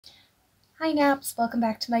Hi Naps, welcome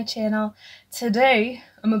back to my channel. Today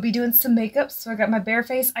I'm gonna be doing some makeup, so I got my bare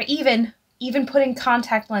face. I even put in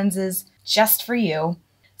contact lenses just for you.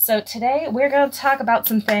 So today we're gonna talk about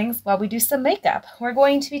some things while we do some makeup. We're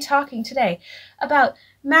going to be talking today about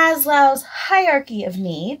Maslow's hierarchy of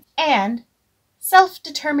needs and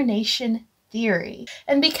self-determination theory.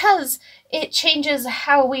 And because it changes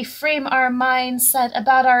how we frame our mindset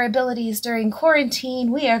about our abilities during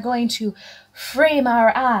quarantine, we are going to frame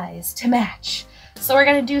our eyes to match. So we're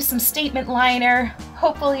gonna do some statement liner.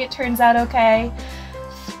 Hopefully it turns out okay.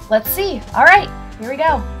 Let's see. All right, here we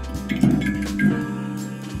go.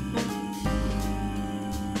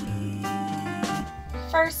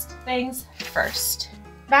 First things first.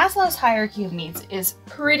 Maslow's hierarchy of needs is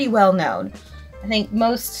pretty well known. I think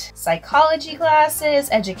most psychology classes,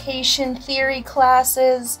 education theory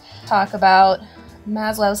classes talk about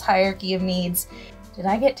Maslow's hierarchy of needs. Did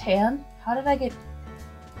I get tan? How did I get...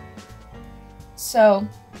 So,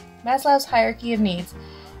 Maslow's hierarchy of needs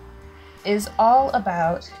is all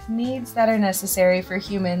about needs that are necessary for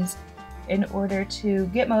humans in order to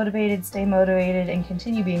get motivated, stay motivated, and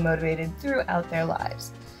continue being motivated throughout their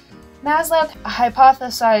lives. Maslow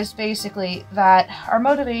hypothesized basically that our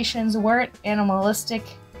motivations weren't animalistic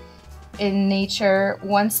in nature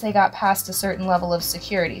once they got past a certain level of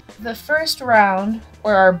security. The first round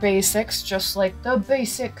were our basics, just like the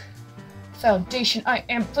basic foundation I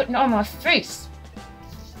am putting on my face.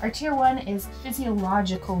 Our tier 1 is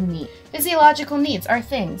physiological need. Physiological needs are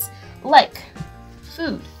things like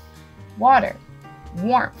food, water,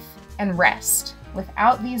 warmth, and rest.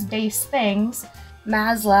 Without these base things,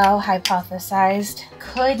 Maslow hypothesized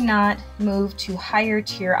could not move to higher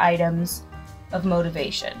tier items of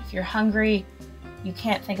motivation. If you're hungry, you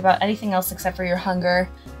can't think about anything else except for your hunger.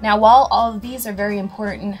 Now, while all of these are very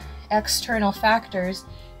important external factors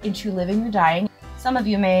into living or dying, some of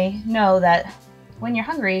you may know that when you're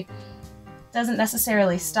hungry, it doesn't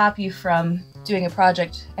necessarily stop you from doing a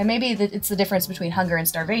project. And maybe it's the difference between hunger and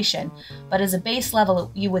starvation, but as a base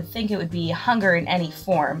level, you would think it would be hunger in any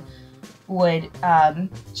form would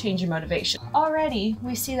change your motivation. Already,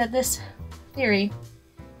 we see that this theory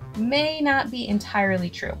may not be entirely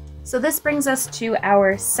true. So this brings us to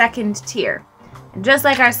our second tier. And just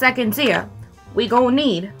like our second tier, we gonna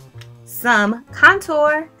need some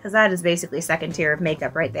contour, because that is basically second tier of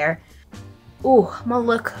makeup right there. Ooh, I'm gonna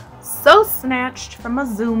look so snatched from a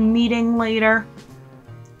Zoom meeting later.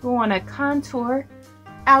 We wanna contour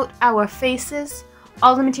out our faces.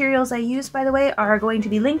 All the materials I use, by the way, are going to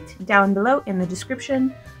be linked down below in the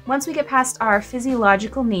description. Once we get past our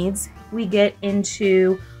physiological needs, we get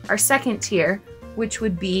into our second tier, which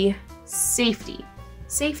would be safety.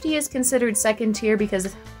 Safety is considered second tier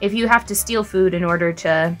because if you have to steal food in order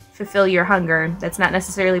to fulfill your hunger, that's not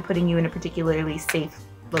necessarily putting you in a particularly safe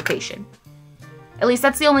location. At least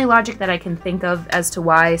that's the only logic that I can think of as to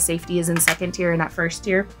why safety is in second tier and not first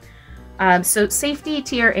tier. So safety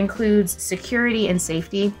tier includes security and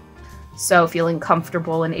safety. So feeling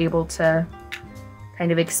comfortable and able to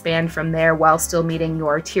kind of expand from there while still meeting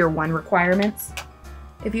your tier 1 requirements.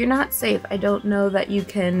 If you're not safe, I don't know that you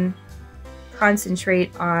can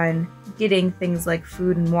concentrate on getting things like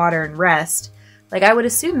food and water and rest. Like, I would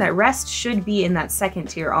assume that rest should be in that second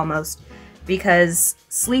tier almost, because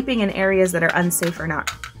sleeping in areas that are unsafe are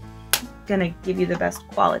not gonna give you the best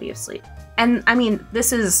quality of sleep. And I mean,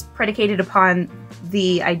 this is predicated upon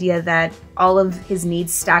the idea that all of his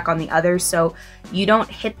needs stack on the others, so you don't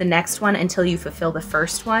hit the next one until you fulfill the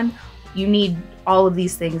first one. You need all of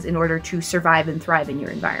these things in order to survive and thrive in your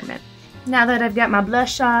environment. Now that I've got my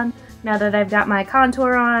blush on, now that I've got my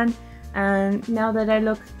contour on, and now that I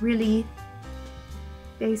look really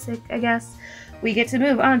basic, I guess, we get to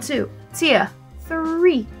move on to tier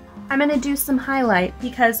 3. I'm gonna do some highlight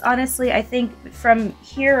because honestly, I think from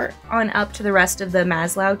here on up to the rest of the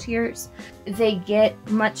Maslow tiers, they get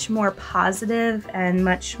much more positive and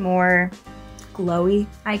much more glowy,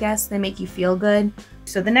 I guess. They make you feel good.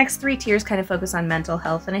 So the next 3 tiers kind of focus on mental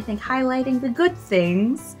health, and I think highlighting the good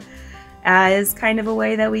things is kind of a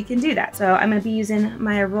way that we can do that. So I'm gonna be using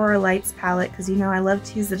my Aurora Lights palette because, you know, I love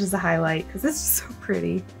to use it as a highlight because it's just so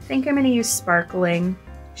pretty. I think I'm gonna use Sparkling,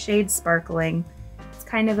 shade Sparkling.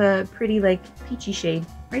 Kind of a pretty, like, peachy shade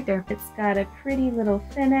right there. It's got a pretty little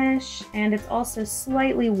finish, and it's also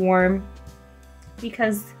slightly warm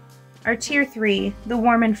because our tier 3, the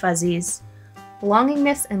warm and fuzzies,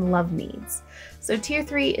 belongingness and love needs. So tier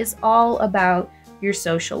 3 is all about your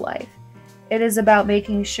social life. It is about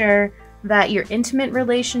making sure that your intimate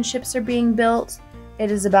relationships are being built.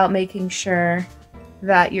 It is about making sure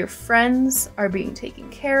that your friends are being taken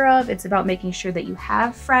care of. It's about making sure that you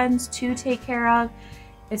have friends to take care of.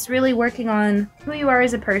 It's really working on who you are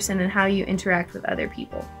as a person and how you interact with other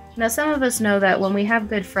people. Now, some of us know that when we have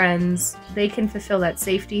good friends, they can fulfill that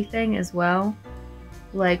safety thing as well.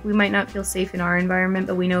 Like, we might not feel safe in our environment,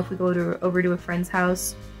 but we know if we go over to a friend's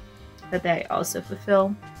house, that they also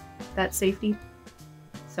fulfill that safety.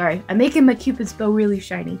 Sorry, I'm making my Cupid's bow really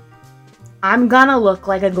shiny. I'm gonna look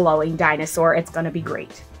like a glowing dinosaur. It's gonna be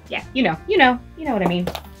great. Yeah, you know what I mean.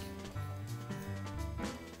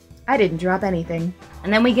 I didn't drop anything.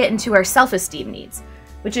 And then we get into our self-esteem needs,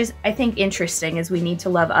 which is, I think, interesting, as we need to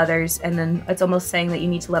love others, and then it's almost saying that you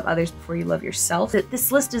need to love others before you love yourself.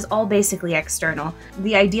 This list is all basically external.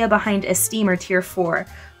 The idea behind esteem, or tier 4,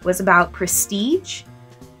 was about prestige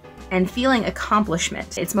and feeling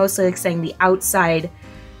accomplishment. It's mostly like saying the outside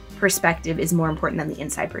perspective is more important than the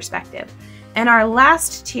inside perspective. And our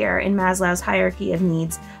last tier in Maslow's hierarchy of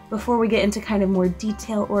needs, before we get into kind of more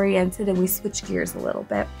detail-oriented and we switch gears a little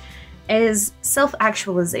bit, is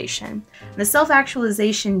self-actualization. The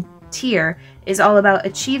self-actualization tier is all about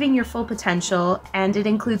achieving your full potential, and it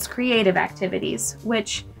includes creative activities,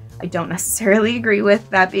 which I don't necessarily agree with,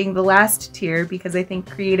 that being the last tier, because I think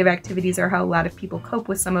creative activities are how a lot of people cope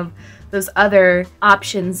with some of those other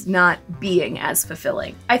options not being as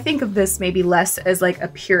fulfilling. I think of this maybe less as like a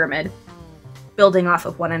pyramid building off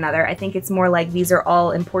of one another. I think it's more like these are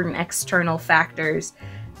all important external factors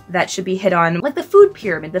that should be hit on, like the food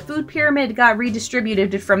pyramid. The food pyramid got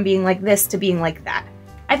redistributed from being like this to being like that.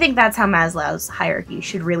 I think that's how Maslow's hierarchy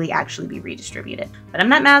should really actually be redistributed. But I'm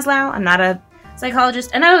not Maslow, I'm not a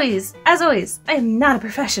psychologist, and as always, I am not a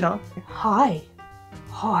professional. Hi.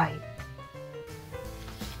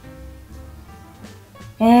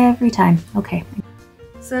 Every time, okay.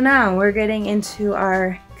 So now we're getting into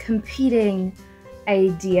our competing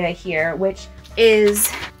idea here, which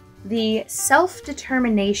is the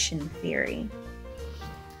self-determination theory.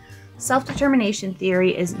 Self-determination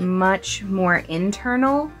theory is much more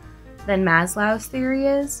internal than Maslow's theory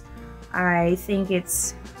is. I think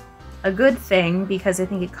it's a good thing because I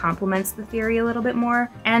think it complements the theory a little bit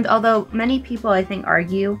more. And although many people, I think,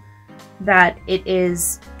 argue that it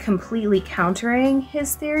is completely countering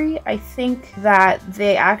his theory, I think that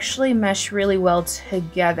they actually mesh really well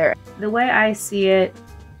together. The way I see it,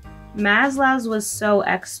 Maslow's was so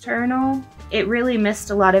external, it really missed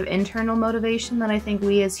a lot of internal motivation that I think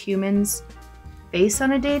we as humans face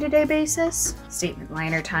on a day-to-day basis. Statement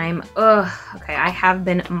liner time. Ugh, okay, I have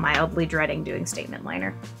been mildly dreading doing statement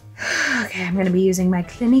liner. Okay, I'm gonna be using my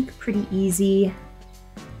Clinique Pretty Easy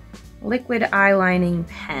liquid eyelining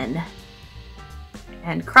pen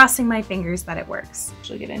and crossing my fingers that it works.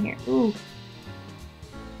 Actually get in here. Ooh.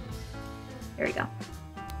 There we go.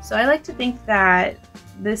 So I like to think that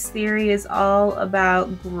this theory is all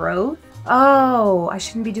about growth. Oh, I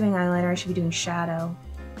shouldn't be doing eyeliner, I should be doing shadow.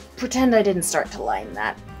 Pretend I didn't start to line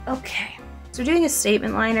that. Okay. So we're doing a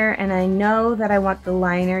statement liner, and I know that I want the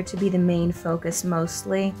liner to be the main focus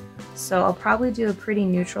mostly. So I'll probably do a pretty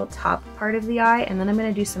neutral top part of the eye, and then I'm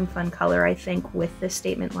gonna do some fun color, I think, with the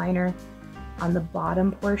statement liner on the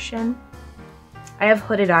bottom portion. I have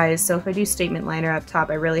hooded eyes, so if I do statement liner up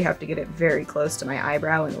top, I really have to get it very close to my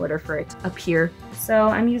eyebrow in order for it to appear. So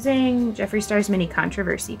I'm using Jeffree Star's Mini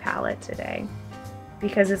Controversy palette today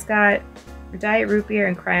because it's got Diet Root Beer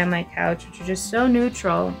and Cry on My Couch, which are just so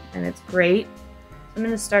neutral, and it's great. I'm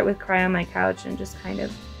going to start with Cry on My Couch and just kind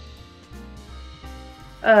of...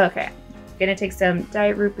 Okay, I'm going to take some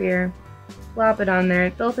Diet Root Beer, plop it on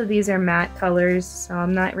there. Both of these are matte colors, so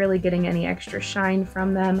I'm not really getting any extra shine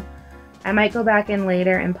from them. I might go back in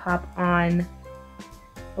later and pop on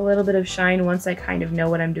a little bit of shine once I kind of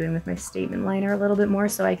know what I'm doing with my statement liner a little bit more,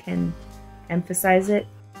 so I can emphasize it.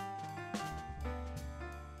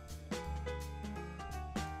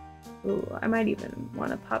 Ooh, I might even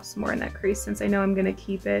want to pop some more in that crease since I know I'm going to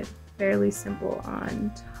keep it fairly simple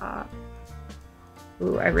on top.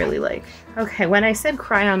 Ooh, I really like... Okay, when I said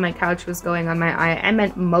Cry on My Couch was going on my eye, I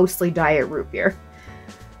meant mostly Diet Root Beer.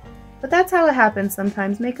 But that's how it happens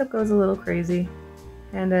sometimes. Makeup goes a little crazy.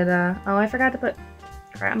 And it, oh, I forgot to put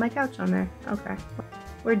Cry on My Couch on there. Okay.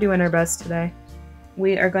 We're doing our best today.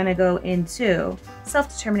 We are going to go into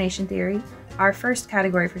self-determination theory. Our first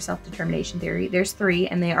category for self-determination theory, there's 3,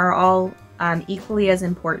 and they are all equally as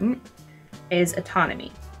important, is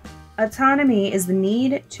autonomy. Autonomy is the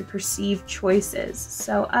need to perceive choices.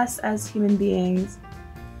 So us as human beings,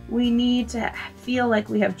 we need to feel like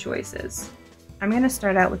we have choices. I'm going to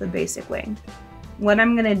start out with a basic wing. What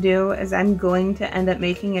I'm going to do is I'm going to end up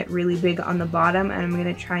making it really big on the bottom, and I'm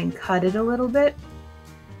going to try and cut it a little bit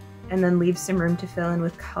and then leave some room to fill in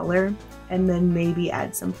with color, and then maybe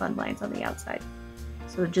add some fun lines on the outside.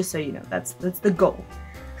 So just so you know, that's the goal.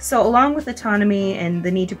 So along with autonomy and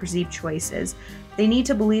the need to perceive choices, they need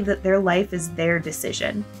to believe that their life is their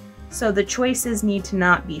decision. So the choices need to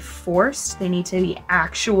not be forced, they need to be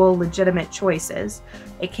actual legitimate choices.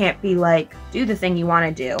 It can't be like, do the thing you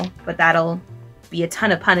want to do, but that'll be a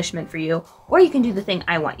ton of punishment for you, or you can do the thing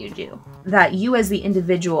I want you to do. That you as the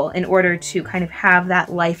individual, in order to kind of have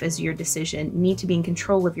that life as your decision, need to be in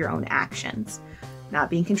control of your own actions. Not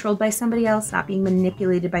being controlled by somebody else, not being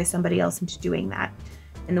manipulated by somebody else into doing that.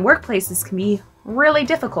 In the workplace, this can be really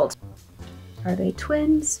difficult. Are they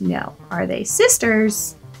twins? No. Are they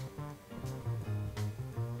sisters?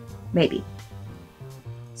 Maybe.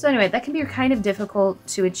 So anyway, that can be kind of difficult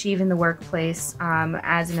to achieve in the workplace,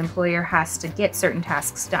 as an employer has to get certain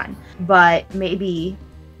tasks done. But maybe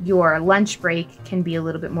your lunch break can be a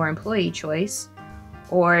little bit more employee choice,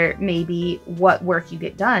 or maybe what work you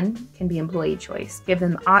get done can be employee choice. Give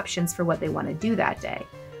them options for what they want to do that day.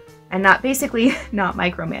 And not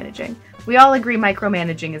micromanaging. We all agree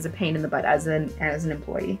micromanaging is a pain in the butt as an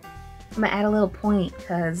employee. I'm gonna add a little point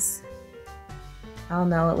because, I don't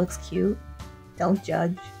know, it looks cute. Don't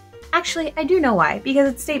judge. Actually, I do know why, because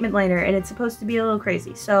it's statement liner and it's supposed to be a little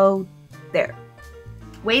crazy, so there.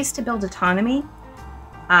 Ways to build autonomy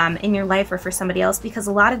in your life or for somebody else, because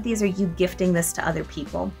a lot of these are you gifting this to other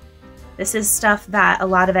people. This is stuff that a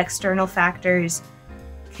lot of external factors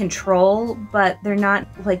control, but they're not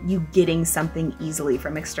like you getting something easily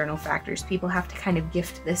from external factors. People have to kind of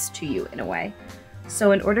gift this to you in a way.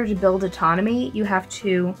 So in order to build autonomy, you have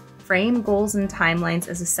to frame goals and timelines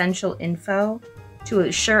as essential info to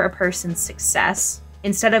assure a person's success,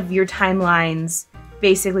 instead of your timelines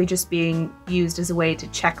basically just being used as a way to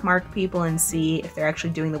check mark people and see if they're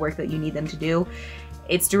actually doing the work that you need them to do.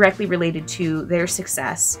 It's directly related to their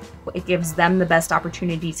success. It gives them the best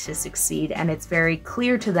opportunity to succeed, and it's very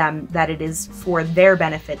clear to them that it is for their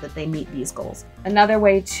benefit that they meet these goals. Another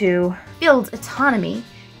way to build autonomy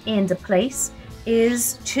into place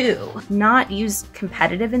is to not use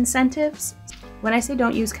competitive incentives. When I say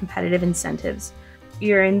don't use competitive incentives,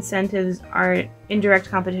 your incentives are in direct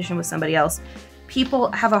competition with somebody else.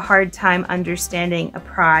 People have a hard time understanding a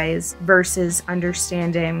prize versus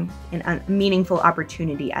understanding a meaningful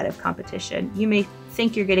opportunity out of competition. You may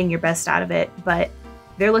think you're getting your best out of it, but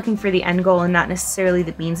they're looking for the end goal and not necessarily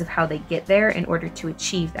the means of how they get there in order to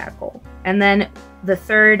achieve that goal. And then the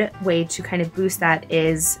third way to kind of boost that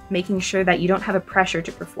is making sure that you don't have a pressure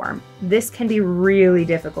to perform. This can be really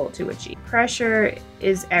difficult to achieve. Pressure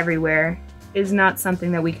is everywhere, is not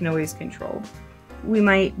something that we can always control. We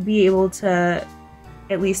might be able to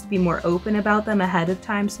at least be more open about them ahead of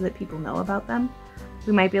time so that people know about them.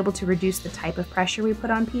 We might be able to reduce the type of pressure we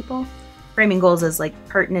put on people. Framing goals as like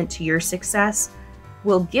pertinent to your success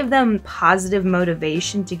will give them positive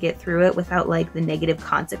motivation to get through it without like the negative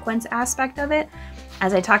consequence aspect of it.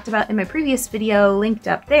 As I talked about in my previous video linked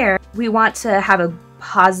up there, we want to have a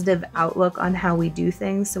positive outlook on how we do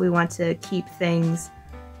things. So we want to keep things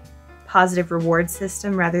positive reward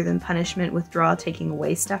system rather than punishment, withdrawal, taking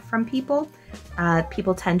away stuff from people.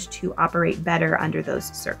 People tend to operate better under those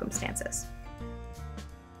circumstances.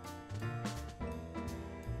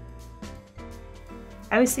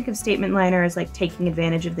 I always think of statement liner as like taking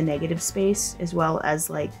advantage of the negative space as well as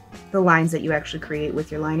like the lines that you actually create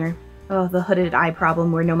with your liner. Oh, the hooded eye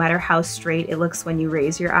problem where no matter how straight it looks when you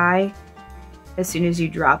raise your eye, as soon as you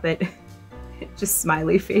drop it, just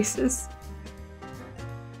smiley faces.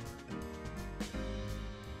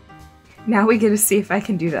 Now we get to see if I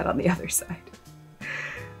can do that on the other side.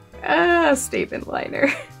 Statement liner.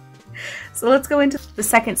 So let's go into the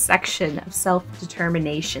second section of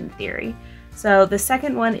self-determination theory. So the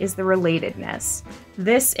second one is the relatedness.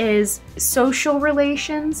 This is social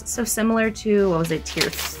relations. So similar to, what was it, tier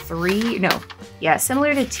 3? No, yeah,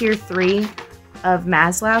 similar to tier 3 of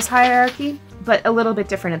Maslow's hierarchy, but a little bit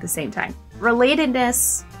different at the same time.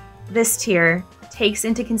 Relatedness, this tier, takes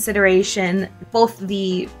into consideration both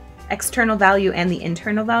the external value and the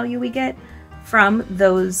internal value we get from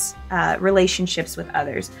those relationships with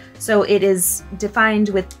others. So it is defined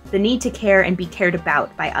with the need to care and be cared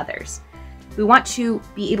about by others. We want to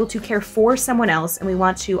be able to care for someone else, and we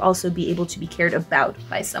want to also be able to be cared about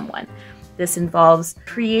by someone. This involves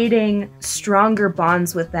creating stronger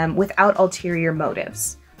bonds with them without ulterior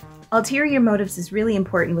motives. Ulterior motives is really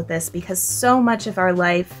important with this because so much of our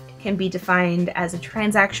life can be defined as a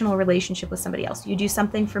transactional relationship with somebody else. You do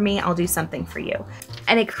something for me, I'll do something for you.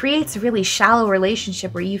 And it creates a really shallow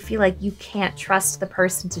relationship where you feel like you can't trust the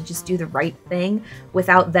person to just do the right thing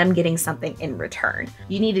without them getting something in return.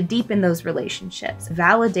 You need to deepen those relationships,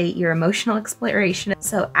 validate your emotional exploration.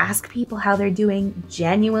 So ask people how they're doing,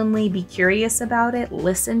 genuinely be curious about it,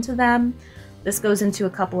 listen to them. This goes into a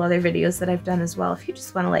couple other videos that I've done as well. If you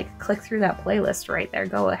just want to like click through that playlist right there,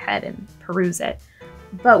 go ahead and peruse it.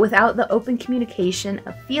 But without the open communication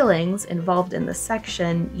of feelings involved in this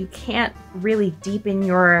section, you can't really deepen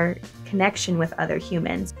your connection with other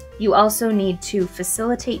humans. You also need to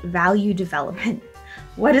facilitate value development.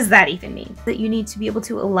 What does that even mean? That you need to be able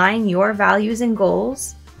to align your values and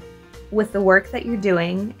goals with the work that you're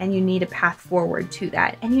doing, and you need a path forward to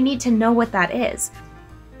that, and you need to know what that is.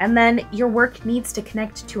 And then your work needs to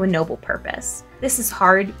connect to a noble purpose. This is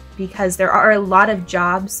hard because there are a lot of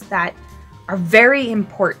jobs that are very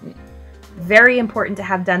important to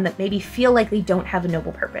have done that maybe feel like they don't have a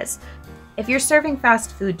noble purpose. If you're serving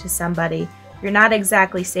fast food to somebody, you're not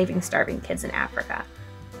exactly saving starving kids in Africa.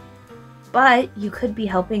 But you could be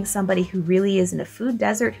helping somebody who really is in a food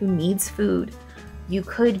desert who needs food. You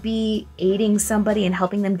could be aiding somebody and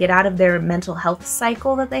helping them get out of their mental health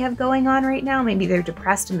cycle that they have going on right now. Maybe they're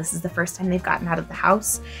depressed and this is the first time they've gotten out of the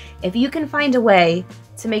house. If you can find a way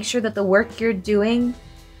to make sure that the work you're doing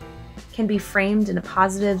can be framed in a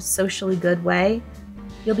positive, socially good way,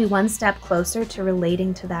 you'll be one step closer to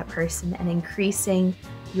relating to that person and increasing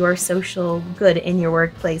your social good in your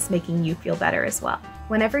workplace, making you feel better as well.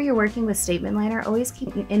 Whenever you're working with statement liner, always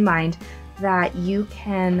keep in mind that you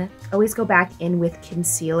can always go back in with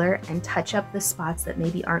concealer and touch up the spots that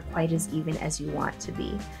maybe aren't quite as even as you want to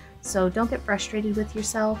be. So don't get frustrated with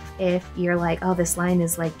yourself if you're like, oh, this line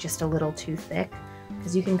is like just a little too thick,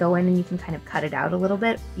 because you can go in and you can kind of cut it out a little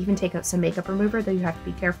bit. You can take out some makeup remover, though you have to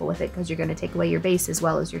be careful with it because you're going to take away your base as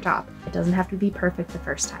well as your top. It doesn't have to be perfect the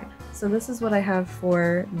first time. So this is what I have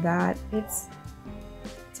for that. It's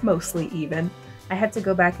mostly even. I had to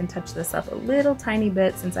go back and touch this up a little tiny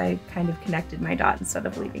bit since I kind of connected my dot instead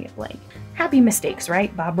of leaving it blank. Happy mistakes,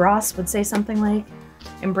 right? Bob Ross would say something like,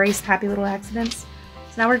 embrace happy little accidents. So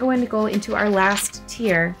now we're going to go into our last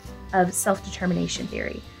tier of self-determination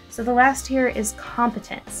theory. So the last tier is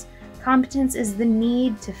competence. Competence is the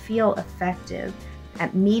need to feel effective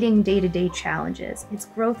at meeting day-to-day challenges. It's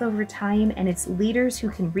growth over time, and it's leaders who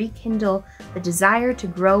can rekindle the desire to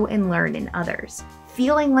grow and learn in others.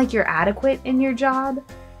 Feeling like you're adequate in your job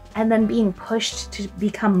and then being pushed to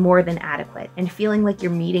become more than adequate and feeling like you're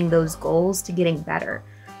meeting those goals to getting better.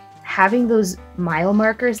 Having those mile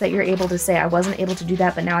markers that you're able to say, I wasn't able to do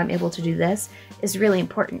that, but now I'm able to do this, is really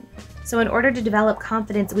important. So in order to develop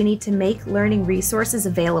confidence, we need to make learning resources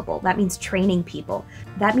available. That means training people.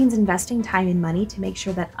 That means investing time and money to make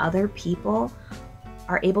sure that other people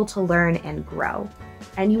are able to learn and grow.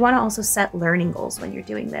 And you want to also set learning goals when you're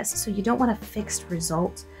doing this. So you don't want a fixed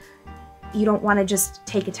result. You don't want to just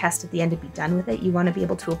take a test at the end and be done with it. You want to be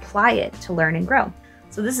able to apply it to learn and grow.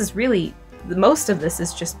 So this is really, most of this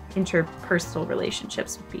is just interpersonal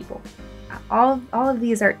relationships with people. All of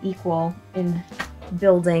these are equal in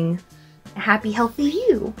building a happy, healthy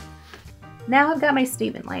you. Now I've got my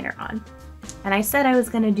statement liner on. And I said I was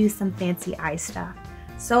going to do some fancy eye stuff.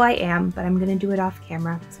 So I am, but I'm going to do it off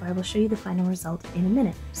camera, so I will show you the final result in a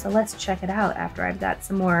minute. So let's check it out after I've got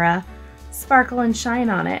some more sparkle and shine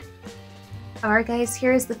on it. Alright guys,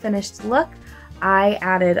 here is the finished look. I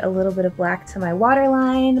added a little bit of black to my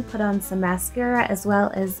waterline, put on some mascara, as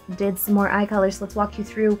well as did some more eye colors. Let's walk you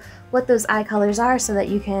through what those eye colors are so that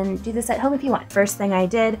you can do this at home if you want. First thing I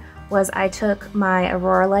did was I took my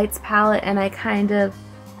Aurora Lights palette and I kind of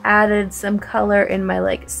added some color in my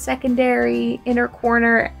like secondary inner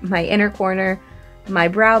corner, my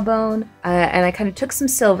brow bone, and I kind of took some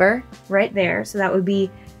silver right there, so that would be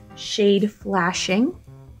shade flashing,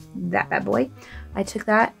 that bad boy. I took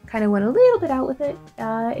that, kind of went a little bit out with it.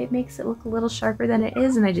 It makes it look a little sharper than it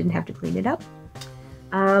is, and I didn't have to clean it up.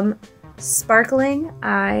 Sparkling,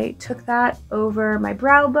 I took that over my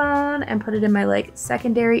brow bone and put it in my like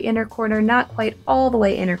secondary inner corner, not quite all the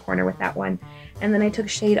way inner corner with that one. And then I took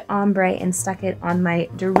shade Ombre and stuck it on my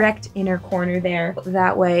direct inner corner there.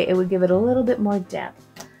 That way it would give it a little bit more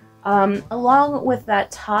depth. Along with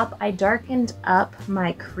that top, I darkened up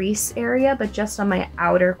my crease area, but just on my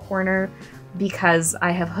outer corner because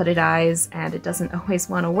I have hooded eyes and it doesn't always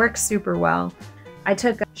want to work super well. I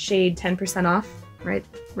took shade 10% off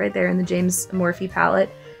right there in the James Morphe palette,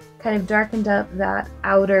 kind of darkened up that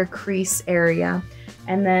outer crease area.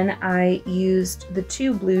 And then I used the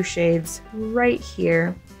two blue shades right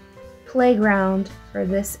here, Playground for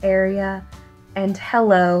this area, and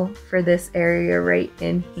Hello for this area right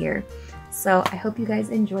in here. So I hope you guys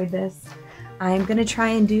enjoyed this. I'm going to try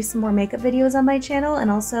and do some more makeup videos on my channel,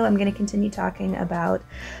 and also I'm going to continue talking about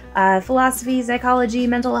philosophy, psychology,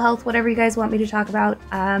 mental health, whatever you guys want me to talk about.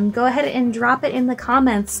 Go ahead and drop it in the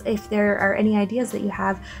comments if there are any ideas that you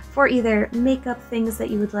have for either makeup things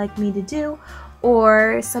that you would like me to do,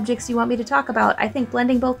 or subjects you want me to talk about. I think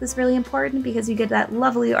blending both is really important because you get that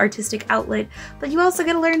lovely artistic outlet, but you also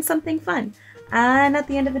get to learn something fun. And at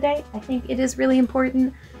the end of the day, I think it is really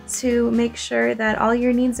important to make sure that all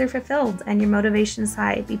your needs are fulfilled and your motivation is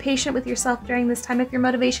high. Be patient with yourself during this time if your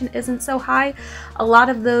motivation isn't so high. A lot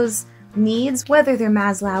of those needs, whether they're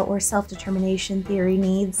Maslow or self-determination theory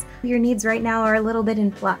needs, your needs right now are a little bit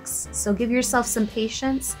in flux. So give yourself some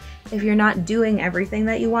patience if you're not doing everything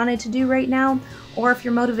that you wanted to do right now, or if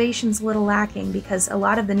your motivation's a little lacking, because a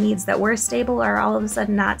lot of the needs that were stable are all of a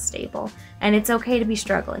sudden not stable, and it's okay to be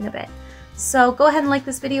struggling a bit. So go ahead and like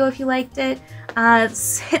this video if you liked it.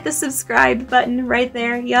 Hit the subscribe button right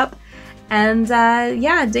there, yep. And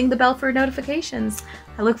yeah, ding the bell for notifications.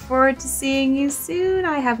 I look forward to seeing you soon.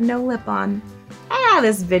 I have no lip on.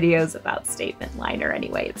 This video's about statement liner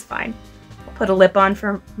anyway, it's fine. I'll put a lip on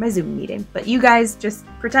for my Zoom meeting, but you guys just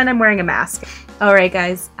pretend I'm wearing a mask. Alright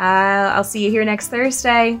guys, I'll see you here next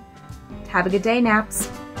Thursday. Have a good day, naps.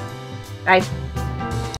 Bye.